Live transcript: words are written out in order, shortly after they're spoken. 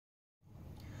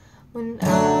When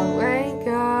I wake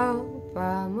up,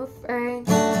 I'm afraid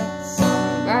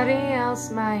somebody else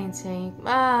might take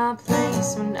my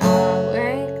place. When I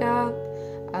wake up,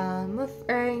 I'm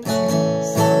afraid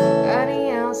somebody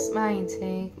else might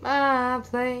take my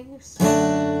place.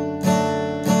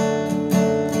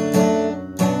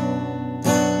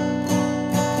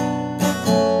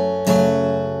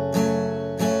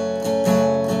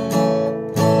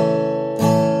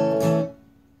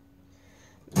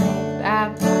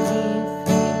 That bunny,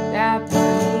 fake that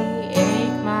bunny,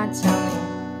 ache my tummy.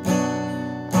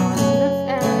 On the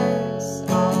fence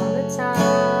all the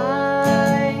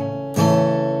time.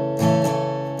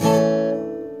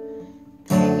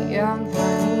 Big young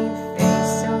honey,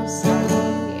 face so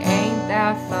sunny, ain't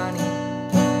that funny?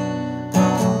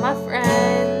 All my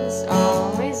friends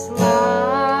always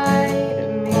lie to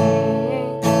me.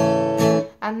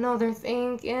 I know they're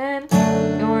thinking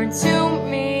you're too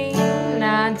mean,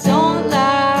 I don't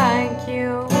like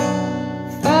you.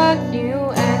 Fuck you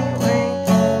anyway.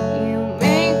 You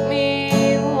make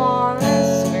me wanna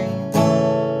scream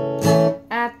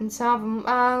at the top of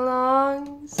my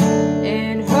lungs.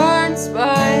 It hurts,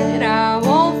 but